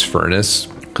make this furnace,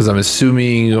 because I'm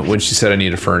assuming when she said I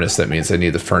need a furnace, that means I need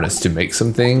the furnace to make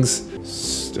some things.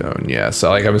 Stone, yeah. So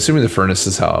like I'm assuming the furnace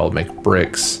is how I'll make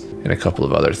bricks and a couple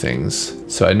of other things.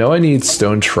 So I know I need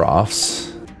stone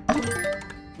troughs. I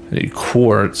need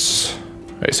quartz.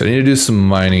 All right, so I need to do some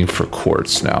mining for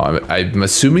quartz now. I'm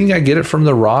assuming I get it from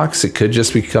the rocks. It could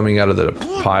just be coming out of the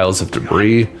piles of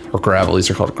debris or gravel. These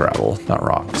are called gravel, not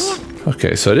rocks.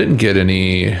 Okay, so I didn't get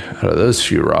any out of those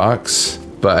few rocks,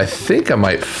 but I think I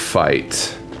might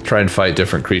try and fight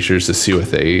different creatures to see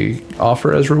what they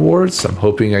offer as rewards. I'm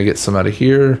hoping I get some out of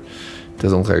here.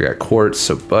 Doesn't look like I got quartz,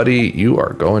 so buddy, you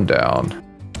are going down.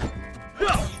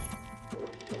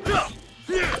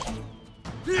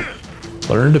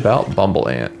 Learned about Bumble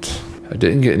Ant. I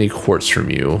didn't get any quartz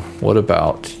from you. What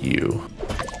about you?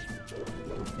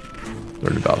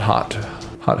 Learned about hot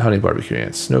honey barbecue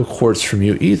ants. No quartz from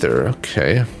you either.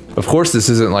 Okay. Of course, this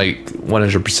isn't like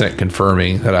 100%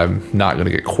 confirming that I'm not going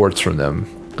to get quartz from them,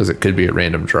 because it could be a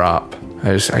random drop.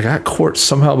 I got quartz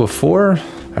somehow before.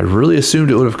 I really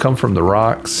assumed it would have come from the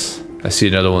rocks. I see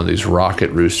another one of these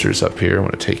rocket roosters up here. I'm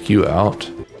going to take you out.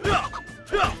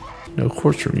 No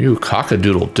quartz from you.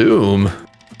 Cockadoodle doom.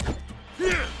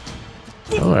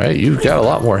 All right, you've got a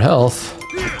lot more health.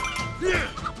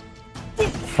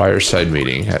 Fireside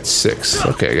meeting at 6.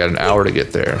 Okay, I got an hour to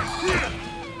get there.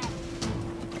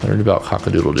 Learned about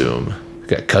cockadoodle doom.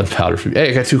 Got gunpowder for you.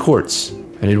 Hey, I got 2 quartz.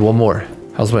 I need 1 more.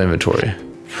 How's my inventory?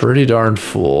 Pretty darn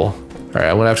full. All right,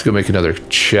 I'm gonna have to go make another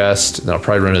chest, and then I'll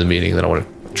probably run to the meeting, then I want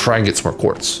to try and get some more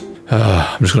quartz.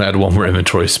 I'm just gonna add 1 more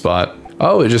inventory spot.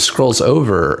 Oh, it just scrolls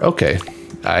over. Okay,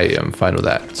 I am fine with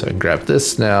that. So I can grab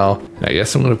this now. And I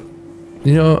guess I'm gonna,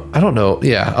 you know, I don't know.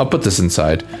 Yeah, I'll put this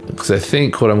inside, because I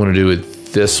think what I'm gonna do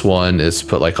with this one is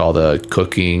put like all the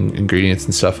cooking ingredients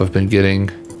and stuff I've been getting.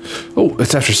 Oh,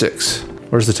 it's after 6.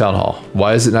 Where's the town hall?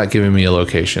 Why is it not giving me a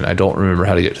location? I don't remember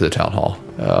how to get to the town hall.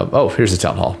 Oh, here's the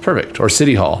town hall. Perfect. Or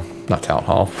city hall, not town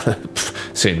hall.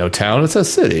 This ain't no town, it's a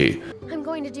city. I'm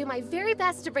going to do my very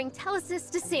best to bring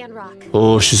telesis to Sandrock.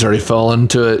 Oh, she's already fallen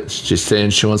into it. She's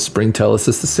saying she wants to bring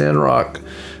telesis to Sandrock.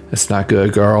 That's not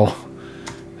good, girl.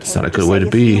 It's not a good way to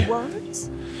be.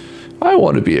 I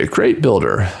want to be a great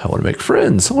builder. I want to make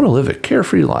friends. I want to live a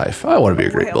carefree life. I want to be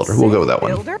a great builder. We'll go with that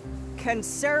one.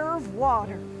 Conserve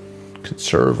water.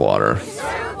 Conserve water.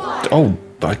 Oh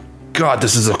my god,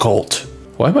 this is a cult.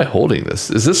 Why am I holding this?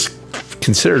 Is this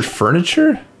considered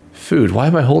furniture? Food, why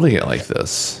am I holding it like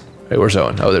this? Hey, where's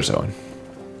Owen? Oh, there's Owen.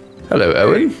 Hello,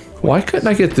 Owen. Why couldn't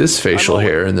I get this facial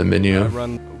hair in the menu?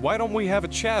 Why don't we have a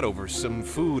chat over some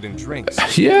food and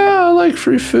drinks? Yeah, I like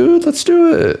free food. Let's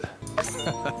do it.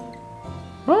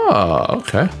 Oh,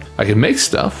 okay. I can make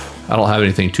stuff. I don't have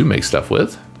anything to make stuff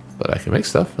with, but I can make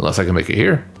stuff, unless I can make it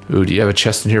here. Ooh, do you have a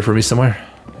chest in here for me somewhere?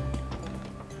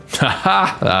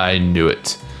 Haha, I knew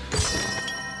it.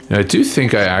 Now, I do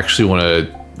think I actually want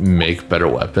to make better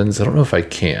weapons. I don't know if I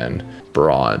can.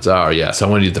 Bronze. Oh, yeah, so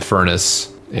I'm going to need the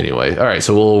furnace anyway. All right,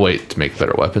 so we'll wait to make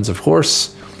better weapons, of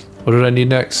course. What did I need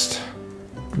next?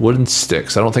 Wooden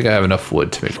sticks. I don't think I have enough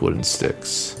wood to make wooden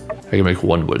sticks. I can make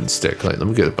 1 wooden stick. Let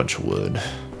me get a bunch of wood.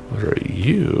 What are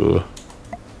you?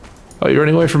 Oh, you're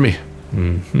running away from me.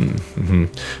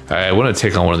 I want to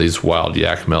take on one of these wild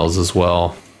yak mells as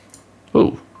well.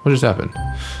 Oh, what just happened?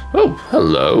 Oh,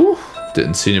 hello.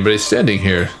 Didn't see anybody standing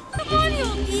here. Come on, you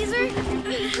old geezer.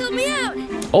 Help me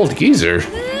out. Old geezer?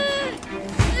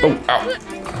 Oh, ow.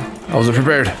 I wasn't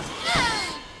prepared.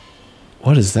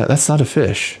 What is that? That's not a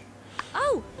fish.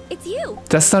 Oh, it's you.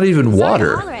 That's not even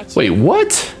water. Wait,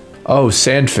 what? Oh,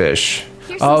 sandfish.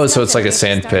 Oh, so it's like a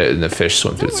sand pit and the fish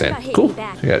swim through the sand. Cool.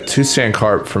 I got 2 sand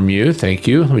carp from you. Thank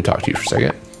you. Let me talk to you for a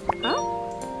second.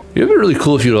 It'd be really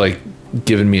cool if you'd like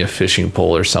given me a fishing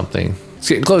pole or something. It's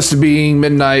getting close to being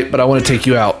midnight, but I want to take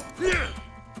you out.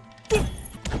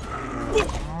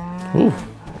 Ooh.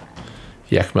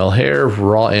 Yakmel hair,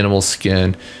 raw animal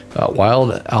skin,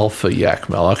 wild alpha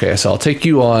Yakmel. Okay, so I'll take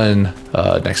you on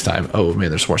next time. Oh man,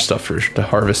 there's more stuff to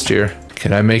harvest here.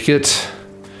 Can I make it?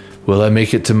 Will I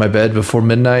make it to my bed before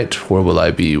midnight, or will I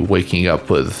be waking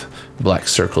up with black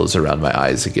circles around my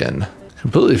eyes again?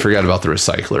 Completely forgot about the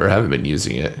recycler. I haven't been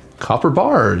using it. Copper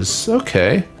bars.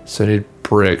 Okay. So I need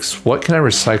bricks. What can I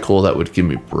recycle that would give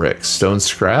me bricks? Stone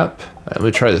scrap? Let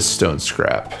me try the stone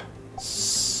scrap.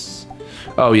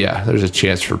 Oh yeah, there's a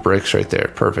chance for bricks right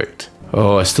there. Perfect.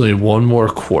 Oh, I still need one more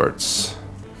quartz.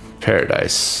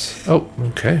 Paradise. Oh,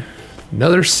 okay.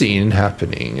 Another scene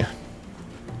happening.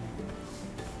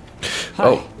 Hi.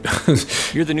 Oh.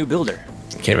 You're the new builder.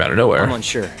 Came out of nowhere. I'm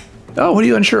unsure. Oh, what are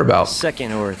you unsure about?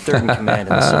 Second or third in command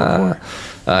in the Civil War.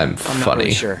 I'm not funny.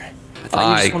 really sure.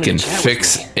 I can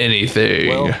fix anything.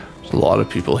 Well, there's a lot of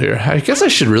people here. I guess I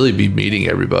should really be meeting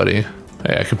everybody.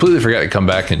 Hey, I completely forgot to come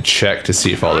back and check to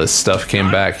see if all this stuff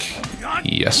came back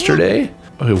yesterday.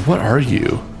 Okay, what are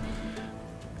you?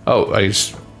 Oh, I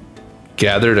just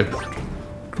gathered a...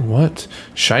 What?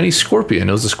 Shiny scorpion.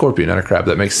 It was a scorpion, not a crab.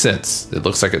 That makes sense. It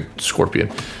looks like a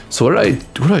scorpion. So what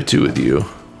did I do with you?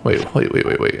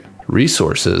 Wait.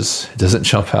 Resources. It doesn't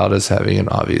jump out as having an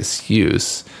obvious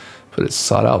use, but it's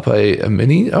sought out by a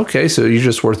mini. Okay, so you're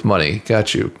just worth money.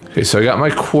 Got you. Okay, so I got my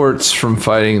quartz from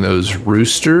fighting those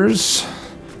roosters.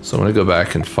 So I'm gonna go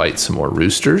back and fight some more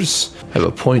roosters. I have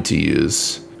a point to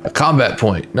use. A combat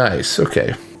point. Nice.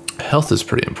 Okay. Health is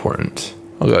pretty important.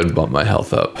 I'll go ahead and bump my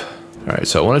health up. All right,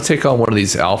 so I want to take on one of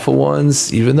these alpha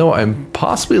ones, even though I'm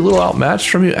possibly a little outmatched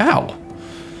from you. Ow.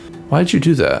 Why'd you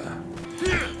do that?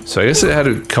 So I guess it had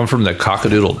to come from the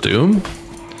cockadoodle doom.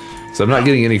 So I'm not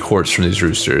getting any quartz from these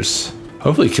roosters.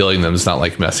 Hopefully killing them is not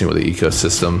like messing with the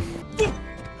ecosystem.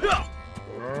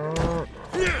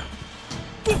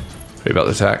 Wait, about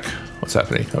the attack? What's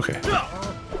happening? Okay.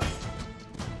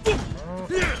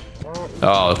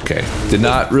 Oh, okay. Did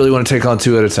not really want to take on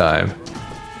two at a time.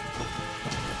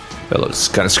 That looks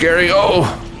kind of scary. Oh!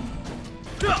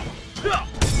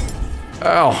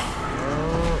 Ow.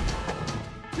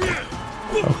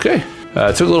 Okay.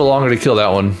 It took a little longer to kill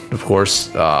that one, of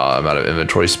course. I'm out of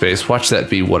inventory space. Watch that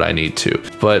be what I need to.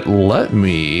 But let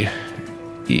me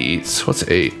eat. What's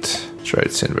 8?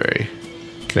 Dried sandberry.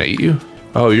 Can I eat you?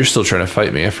 Oh, you're still trying to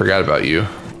fight me. I forgot about you.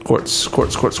 Quartz.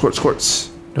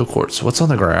 No quartz. What's on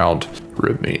the ground?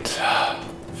 Rib meat.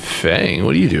 Fang,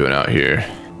 what are you doing out here?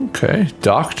 Okay,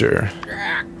 doctor.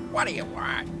 What do you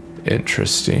want?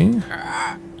 Interesting.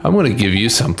 I'm gonna give you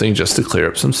something just to clear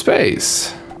up some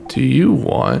space. Do you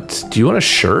want a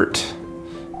shirt?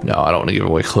 No, I don't want to give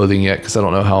away clothing yet because I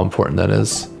don't know how important that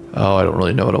is. Oh, I don't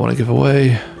really know what I want to give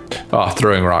away. Oh,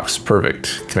 throwing rocks,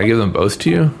 perfect. Can I give them both to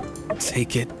you?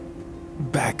 Take it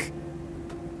back.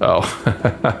 Oh,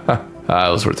 it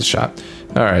was worth a shot.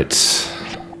 All right.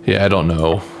 Yeah, I don't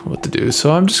know what to do,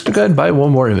 so I'm just gonna go ahead and buy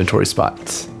one more inventory spot.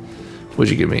 What'd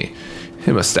you give me?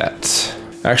 Hemostat.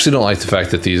 I actually don't like the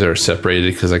fact that these are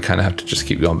separated because I kind of have to just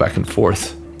keep going back and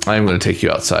forth. I am going to take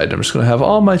you outside. I'm just going to have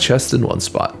all my chests in one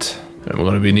spot. I'm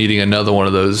going to be needing another one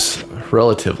of those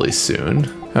relatively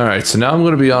soon. All right, so now I'm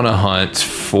going to be on a hunt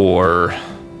for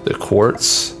the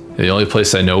quartz. And the only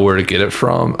place I know where to get it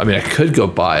from, I mean, I could go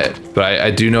buy it, but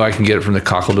I do know I can get it from the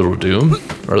Cockadoodle Doom,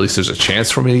 or at least there's a chance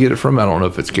for me to get it from. I don't know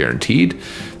if it's guaranteed.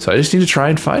 So I just need to try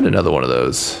and find another one of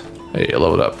those. Hey, I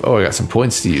leveled up. Oh, I got some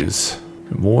points to use.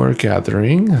 More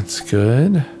gathering, that's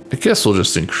good. I guess we'll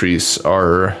just increase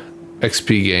our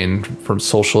XP gain from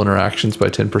social interactions by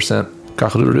 10%.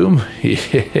 Cockadoodle Doom.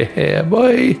 Yeah,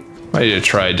 boy. I need to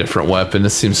try a different weapon.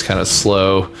 This seems kind of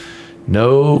slow.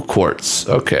 No quartz.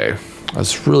 Okay. I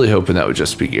was really hoping that would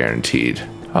just be guaranteed.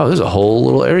 Oh, there's a whole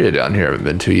little area down here I haven't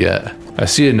been to yet. I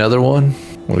see another one.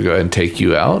 I'm gonna go ahead and take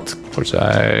you out.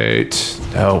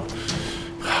 Quartzite. No.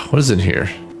 What is in here?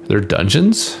 Are there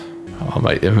dungeons? Oh,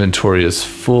 my inventory is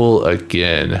full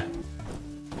again.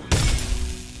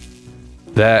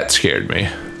 That scared me.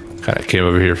 Kind of came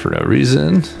over here for no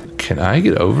reason. Can I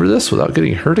get over this without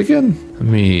getting hurt again? Let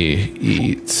me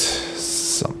eat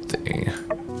something.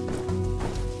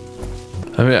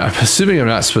 I mean, I'm assuming I'm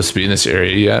not supposed to be in this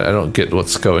area yet. I don't get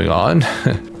what's going on.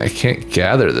 I can't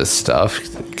gather this stuff.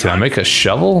 Can I make a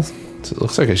shovel? It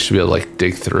looks like I should be able to like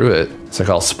dig through it. It's like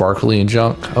all sparkly and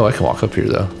junk. Oh, I can walk up here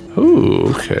though. Ooh,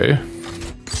 okay.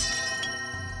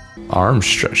 Arm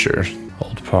stretcher.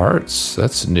 Old parts.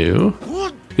 That's new.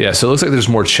 Yeah, so it looks like there's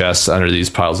more chests under these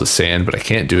piles of sand, but I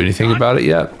can't do anything about it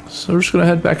yet. So we're just gonna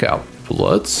head back out.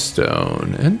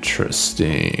 Bloodstone.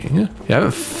 Interesting. Yeah, I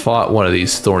haven't fought one of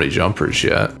these thorny jumpers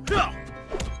yet.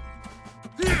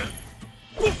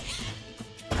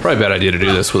 Probably a bad idea to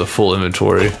do this with a full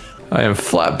inventory. I am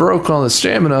flat broke on the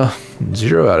stamina.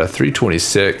 0 out of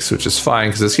 326, which is fine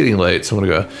because it's getting late, so I'm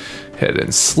gonna go ahead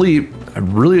and sleep.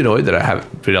 I'm really annoyed that I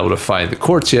haven't been able to find the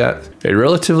quartz yet. A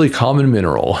relatively common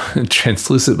mineral,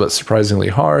 translucent but surprisingly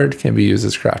hard, can be used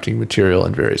as crafting material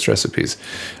in various recipes.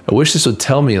 I wish this would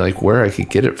tell me like where I could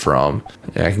get it from.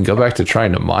 And I can go back to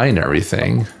trying to mine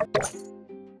everything.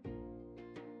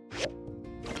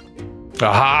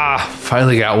 Aha!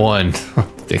 Finally got one.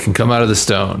 They can come out of the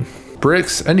stone.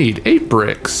 Bricks, I need 8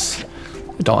 bricks.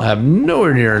 I don't have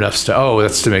nowhere near enough stuff. Oh,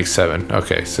 that's to make 7.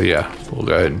 Okay, so yeah, we'll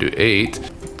go ahead and do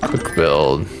 8. Quick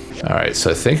build. All right, so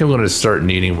I think I'm going to start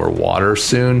needing more water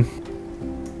soon.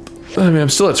 I mean, I'm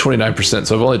still at 29%,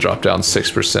 so I've only dropped down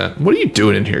 6%. What are you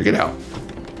doing in here? Get out.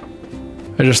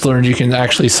 I just learned you can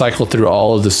actually cycle through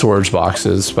all of the storage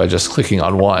boxes by just clicking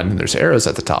on one. There's arrows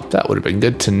at the top. That would have been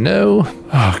good to know.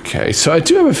 Okay, so I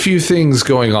do have a few things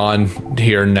going on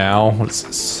here now. What is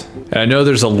this? And I know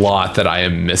there's a lot that I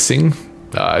am missing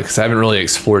because I haven't really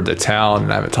explored the town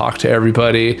and I haven't talked to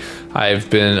everybody. I've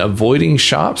been avoiding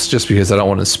shops just because I don't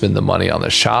want to spend the money on the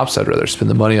shops. I'd rather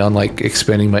spend the money on like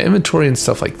expanding my inventory and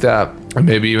stuff like that. And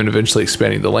maybe even eventually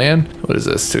expanding the land. What is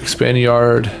this? To expand a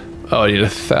yard. Oh, I need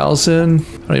 1,000. I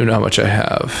don't even know how much I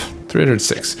have.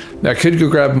 306. Now I could go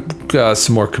grab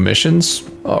some more commissions.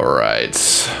 All right,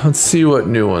 let's see what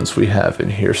new ones we have in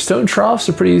here. Stone troughs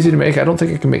are pretty easy to make. I don't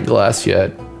think I can make glass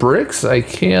yet. Bricks I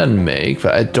can make,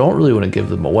 but I don't really want to give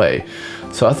them away.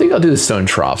 So I think I'll do the stone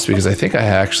troughs because I think I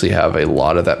actually have a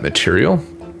lot of that material.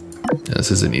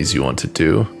 This is an easy one to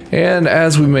do. And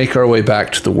as we make our way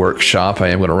back to the workshop, I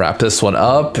am going to wrap this one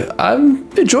up. I'm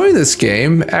enjoying this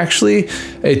game. Actually,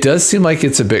 it does seem like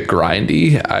it's a bit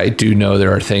grindy. I do know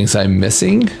there are things I'm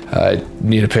missing. I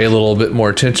need to pay a little bit more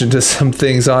attention to some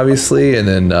things, obviously. And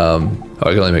then, oh, I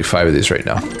can only make 5 of these right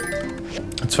now.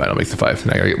 That's fine, I'll make the 5.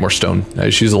 And I gotta get more stone. I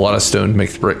just use a lot of stone to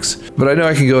make the bricks. But I know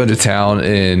I can go into town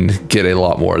and get a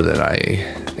lot more than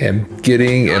I am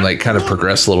getting and like kind of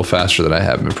progress a little faster than I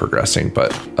have been progressing.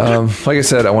 But like I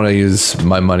said, I want to use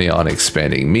my money on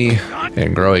expanding me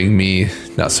and growing me,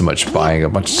 not so much buying a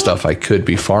bunch of stuff I could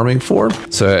be farming for.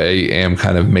 So I am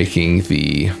kind of making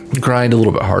the grind a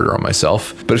little bit harder on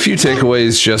myself. But a few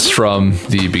takeaways just from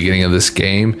the beginning of this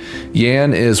game.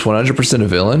 Yan is 100% a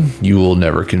villain. You will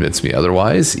never convince me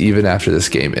otherwise, even after this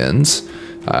game ends.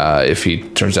 If he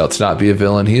turns out to not be a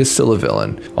villain, he is still a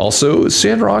villain. Also,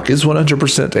 Sandrock is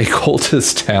 100% a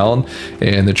cultist town,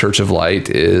 and the Church of Light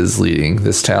is leading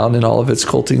this town in all of its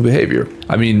culting behavior.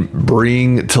 I mean,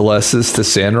 bring telesis to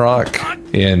Sandrock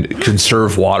and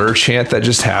conserve water chant that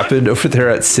just happened over there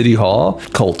at City Hall.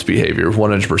 Cult behavior,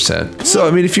 100%. So,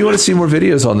 I mean, if you want to see more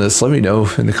videos on this, let me know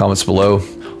in the comments below.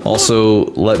 Also,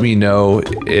 let me know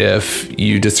if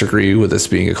you disagree with this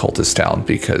being a cultist town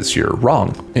because you're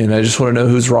wrong. And I just want to know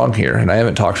who's wrong here. And I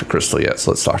haven't talked to Crystal yet,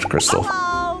 so let's talk to Crystal.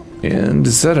 Hello. And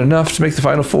is that enough to make the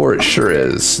final 4? It sure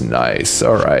is. Nice.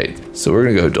 All right. So we're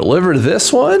going to go deliver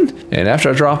this one. And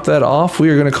after I drop that off, we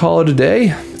are going to call it a day.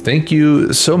 Thank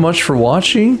you so much for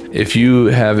watching. If you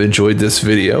have enjoyed this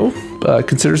video,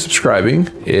 consider subscribing.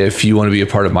 If you want to be a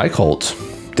part of my cult,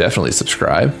 definitely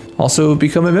subscribe. Also,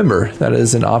 become a member. That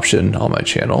is an option on my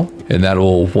channel, and that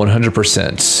will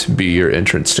 100% be your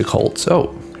entrance to cults.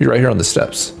 Oh, you're right here on the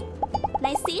steps.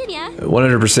 Nice seeing ya.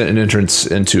 100% an entrance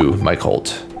into my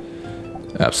cult.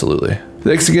 Absolutely.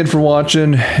 Thanks again for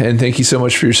watching, and thank you so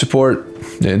much for your support.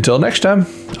 Until next time,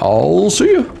 I'll see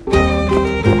you.